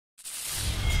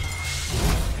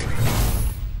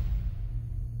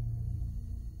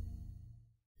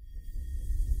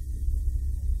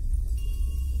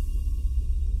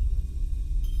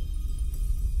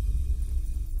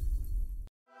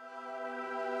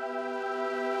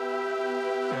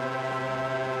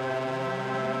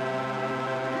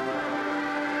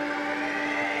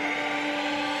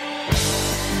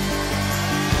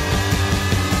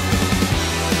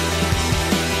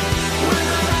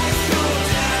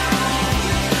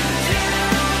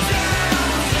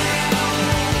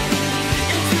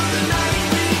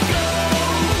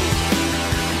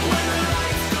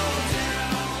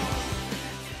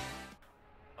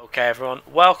everyone,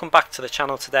 welcome back to the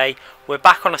channel today. We're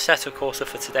back on Assetto Corsa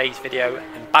for today's video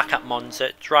and back at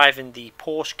Monza driving the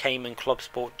Porsche Cayman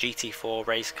Clubsport Gt4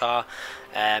 race car.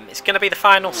 It's going to be the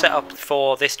final setup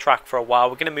for this track for a while.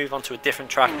 We're going to move on to a different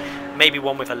track, maybe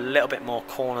one with a little bit more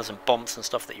corners and bumps and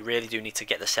stuff that you really do need to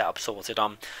get the setup sorted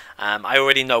on. I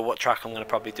already know what track I'm going to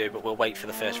probably do, but we'll wait for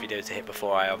the first video to hit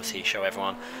before I obviously show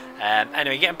everyone.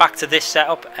 Anyway, getting back to this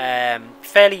setup,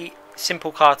 fairly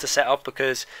simple car to set up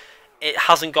because it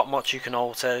hasn't got much you can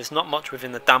alter. There's not much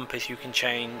within the dampers you can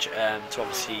change to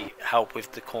obviously help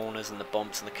with the corners and the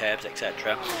bumps and the curbs,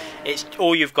 etc. It's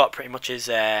all you've got pretty much is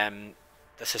the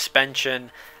suspension,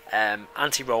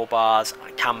 anti-roll bars,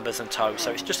 cambers and tows.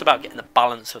 So it's just about getting the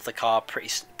balance of the car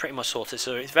pretty much sorted.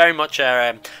 So it's very much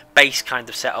a base kind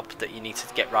of setup that you need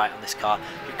to get right on this car.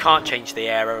 You can't change the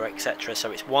aero, etc.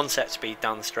 So it's one set speed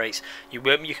down the straights. You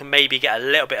can maybe get a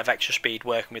little bit of extra speed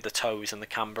working with the tows and the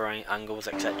camber angles,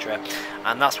 etc.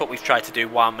 And that's what we've tried to do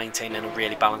while maintaining a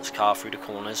really balanced car through the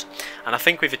corners. And I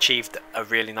think we've achieved a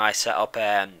really nice setup.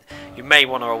 You may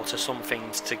want to alter some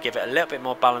things to give it a little bit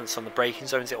more balance on the braking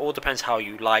zones. It all depends how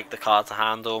you like the car to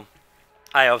handle.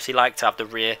 I obviously like to have the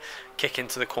rear kick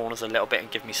into the corners a little bit and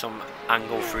give me some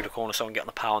angle through the corner so I can get on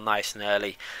the power nice and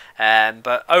early.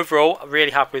 But overall, I'm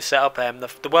really happy with setup.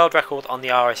 The world record on the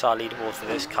RSR leaderboard for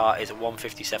this car is at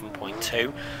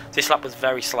 157.2. This lap was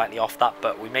very slightly off that,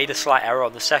 but we made a slight error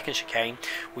on the second chicane.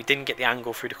 We didn't get the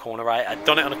angle through the corner right. I'd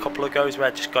done it on a couple of goes where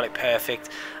I just got it perfect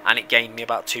and it gained me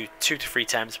about two to three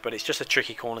tenths, but it's just a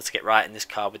tricky corner to get right in this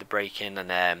car with the braking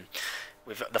and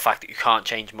with the fact that you can't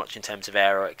change much in terms of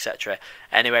aero, etc.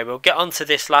 Anyway, we'll get on to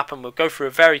this lap and we'll go through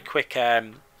a very quick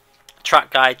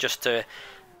track guide just to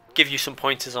give you some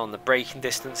pointers on the braking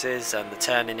distances and the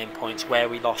turning in points, where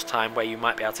we lost time, where you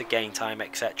might be able to gain time,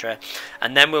 etc.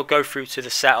 And then we'll go through to the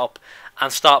setup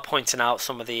and start pointing out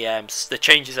some of the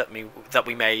changes that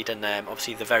we made, and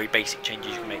obviously the very basic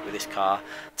changes you can make with this car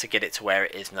to get it to where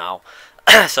it is now.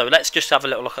 So let's just have a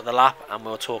little look at the lap and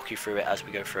we'll talk you through it as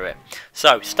we go through it.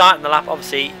 So starting the lap,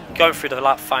 obviously going through the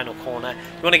lap final corner,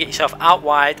 you want to get yourself out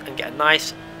wide and get a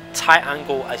nice tight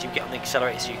angle as you get on the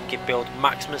accelerator so you can build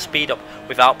maximum speed up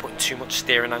without putting too much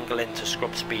steering angle in to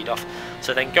scrub speed off.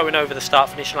 So then going over the start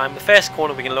finish line, the first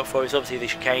corner we're going to look for is obviously the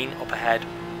chicane up ahead,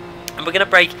 and we're going to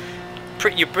brake.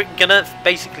 You're gonna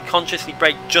basically consciously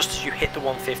brake just as you hit the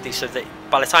 150, so that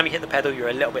by the time you hit the pedal you're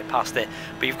a little bit past it,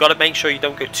 but you've got to make sure you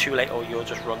don't go too late or you'll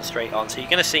just run straight on. So you're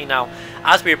going to see now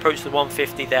as we approach the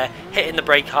 150 there, hitting the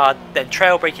brake hard, then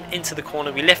trail braking into the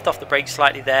corner, we lift off the brake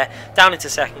slightly there, down into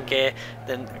second gear,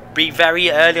 then be very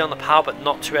early on the power but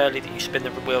not too early that you spin the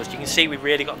wheels. You can see we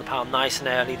really got on the power nice and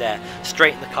early there,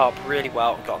 straightened the car up really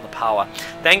well and got on the power.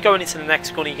 Then going into the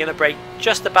next corner, you're going to brake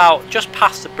just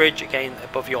past the bridge again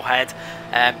above your head.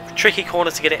 Tricky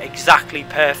corner to get it exactly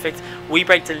perfect. We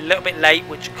braked a little bit late,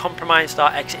 which compromised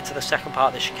our exit into the second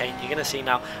part of the chicane. You're going to see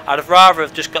now, I'd have rather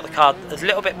have just got the car a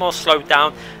little bit more slowed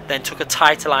down, then took a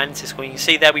tighter line into this corner. You can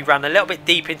see there we ran a little bit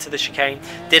deep into the chicane,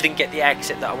 didn't get the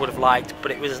exit that I would have liked,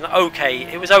 but it was okay.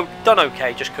 It was done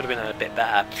okay, just could have been a bit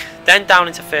better. Then down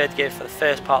into third gear for the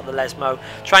first part of the Lesmo.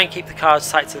 Try and keep the car as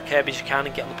tight to the curb as you can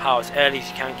and get on the power as early as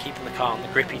you can, keeping the car on the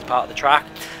grippy part of the track.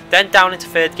 Then down into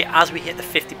third gear as we hit the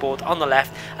 50 board on the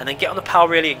left, and then get on the power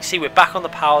really. You can see we're back on the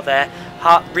power there.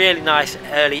 Really nice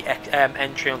early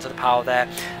entry onto the power there,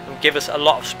 and give us a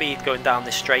lot of speed going down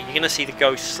this straight. You're going to see the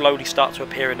ghost slowly start to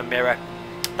appear in the mirror.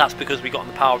 That's because we got on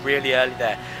the power really early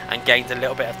there and gained a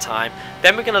little bit of time.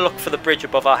 Then we're going to look for the bridge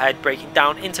above our head, braking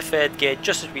down into third gear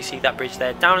just as we see that bridge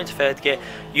there, down into third gear,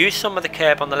 use some of the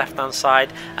curb on the left hand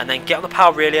side and then get on the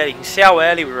power really early. You can see how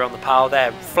early we were on the power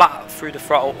there, flat through the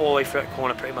throttle all the way through that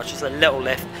corner pretty much, just a little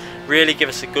lift. Really give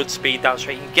us a good speed down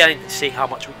straight. You can get in to see how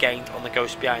much we gained on the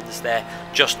ghost behind us there,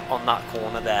 just on that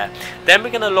corner there. Then we're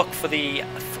going to look for the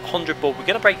 100 board. We're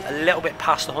going to brake a little bit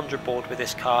past the 100 board with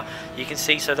this car. You can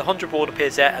see, so the 100 board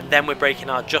appears there, and then we're braking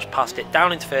hard just past it,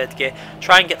 down into third gear.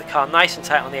 Try and get the car nice and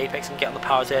tight on the apex and get on the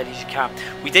power as early as you can.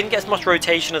 We didn't get as much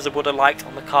rotation as I would have liked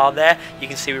on the car there. You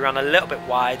can see we ran a little bit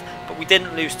wide, but we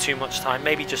didn't lose too much time,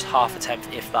 maybe just half a tenth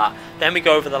if that. Then we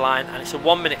go over the line and it's a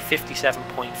 1 minute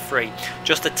 57.3,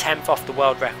 just a tenth off the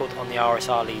world record on the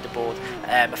RSR leaderboard.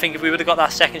 I think if we would have got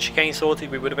that second chicane sorted,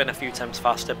 we would have been a few tenths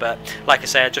faster, but like I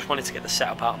say, I just wanted to get the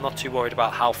setup out. I'm not too worried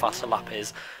about how fast the lap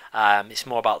is. It's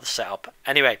more about the setup.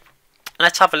 Anyway,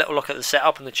 let's have a little look at the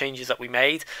setup and the changes that we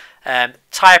made.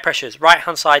 Tyre pressures, right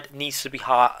hand side needs to be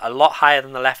a lot higher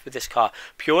than the left with this car,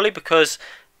 purely because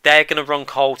they're going to run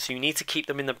cold, so you need to keep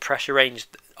them in the pressure range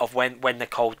of when they're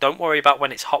cold. Don't worry about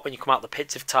when it's hot when you come out the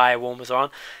pits if tyre warmers are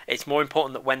on. It's more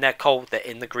important that when they're cold they're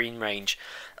in the green range.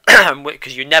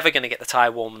 because you're never going to get the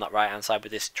tyre warm on that right hand side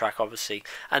with this track, obviously.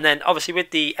 And then obviously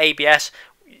with the ABS,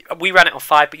 we ran it on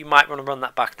 5, but you might want to run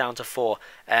that back down to 4.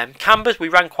 Cambers, we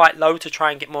ran quite low to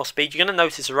try and get more speed. You're going to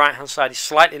notice the right hand side is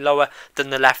slightly lower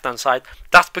than the left hand side.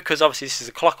 That's because obviously this is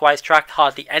a clockwise track.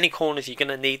 Hardly any corners you're going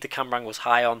to need the camber angles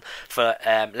high on for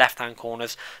left hand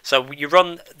corners. So you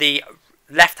run the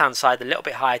left hand side a little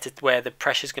bit higher to where the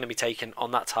pressure is going to be taken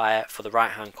on that tyre for the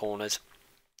right hand corners.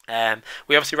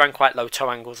 We obviously ran quite low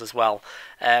toe angles as well.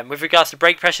 With regards to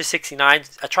brake pressure, 69.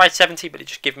 I tried 70, but it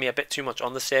just gave me a bit too much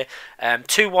on this here.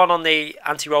 2-1 on the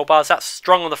anti-roll bars. That's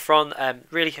strong on the front,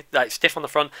 really like stiff on the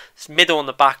front. It's middle on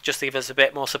the back, just to give us a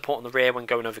bit more support on the rear when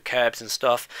going over curbs and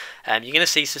stuff. You're going to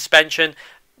see suspension.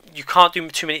 You can't do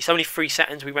too many. It's only 3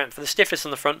 settings. We went for the stiffest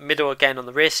on the front, middle again on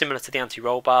the rear, similar to the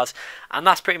anti-roll bars, and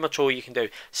that's pretty much all you can do.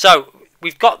 So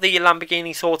we've got the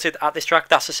Lamborghini sorted at this track.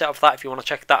 That's the setup for that. If you want to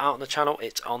check that out on the channel,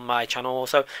 it's on my channel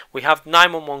also. We have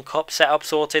 911 Cup setup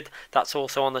sorted. That's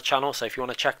also on the channel. So if you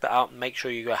want to check that out, make sure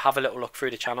you go have a little look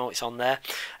through the channel. It's on there.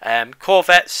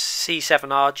 Corvette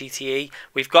C7R GTE.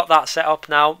 We've got that set up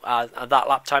now. And that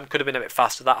lap time could have been a bit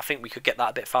faster. That I think we could get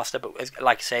that a bit faster. But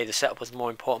like I say, the setup was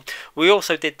more important. We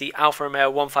also did the Alfa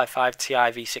Romeo 155 Ti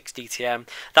V6 DTM.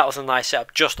 That was a nice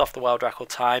setup, just off the world record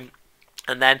time.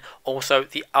 And then also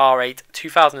the R8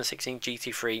 2016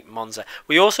 GT3 Monza.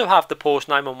 We also have the Porsche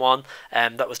 911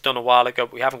 that was done a while ago,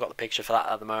 but we haven't got the picture for that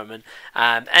at the moment.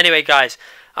 Anyway, guys,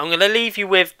 I'm going to leave you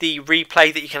with the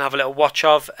replay that you can have a little watch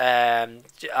of. I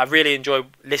really enjoy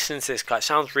listening to this guy. It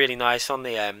sounds really nice on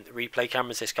the replay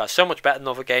cameras. This guy's so much better than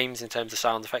other games in terms of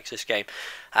sound effects, this game.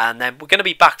 And then we're going to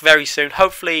be back very soon,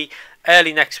 hopefully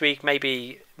early next week,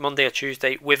 maybe Monday or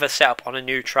Tuesday, with a setup on a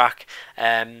new track.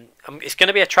 It's going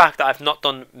to be a track that I've not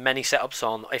done many setups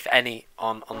on, if any,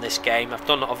 on this game. I've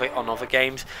done it on other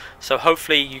games, so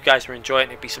hopefully you guys are enjoying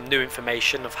it. It'll be some new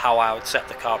information of how I would set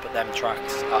the car at them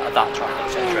tracks, that track,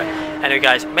 etc. Anyway,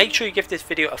 guys, make sure you give this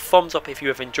video a thumbs up if you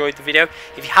have enjoyed the video.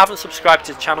 If you haven't subscribed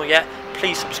to the channel yet,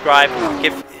 please subscribe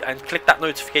and click that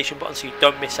notification button so you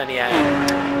don't miss any of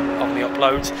my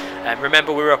uploads.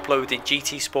 Remember, we're uploading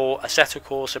GT Sport, Assetto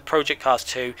Corsa, Project Cars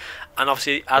 2, and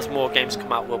obviously as more games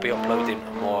come out, we'll be uploading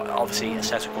more, obviously,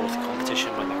 Assetto Corsa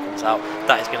competition when that comes out.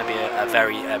 That is going to be a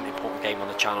very important game on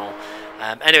the channel.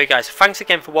 Anyway, guys, thanks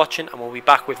again for watching, and we'll be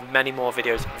back with many more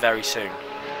videos very soon.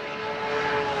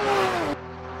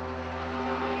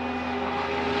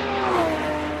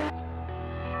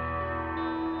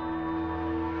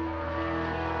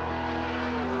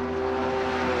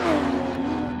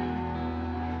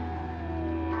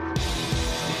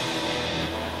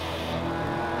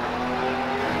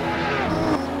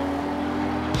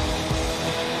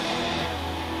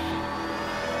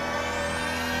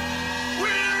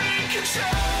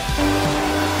 Control.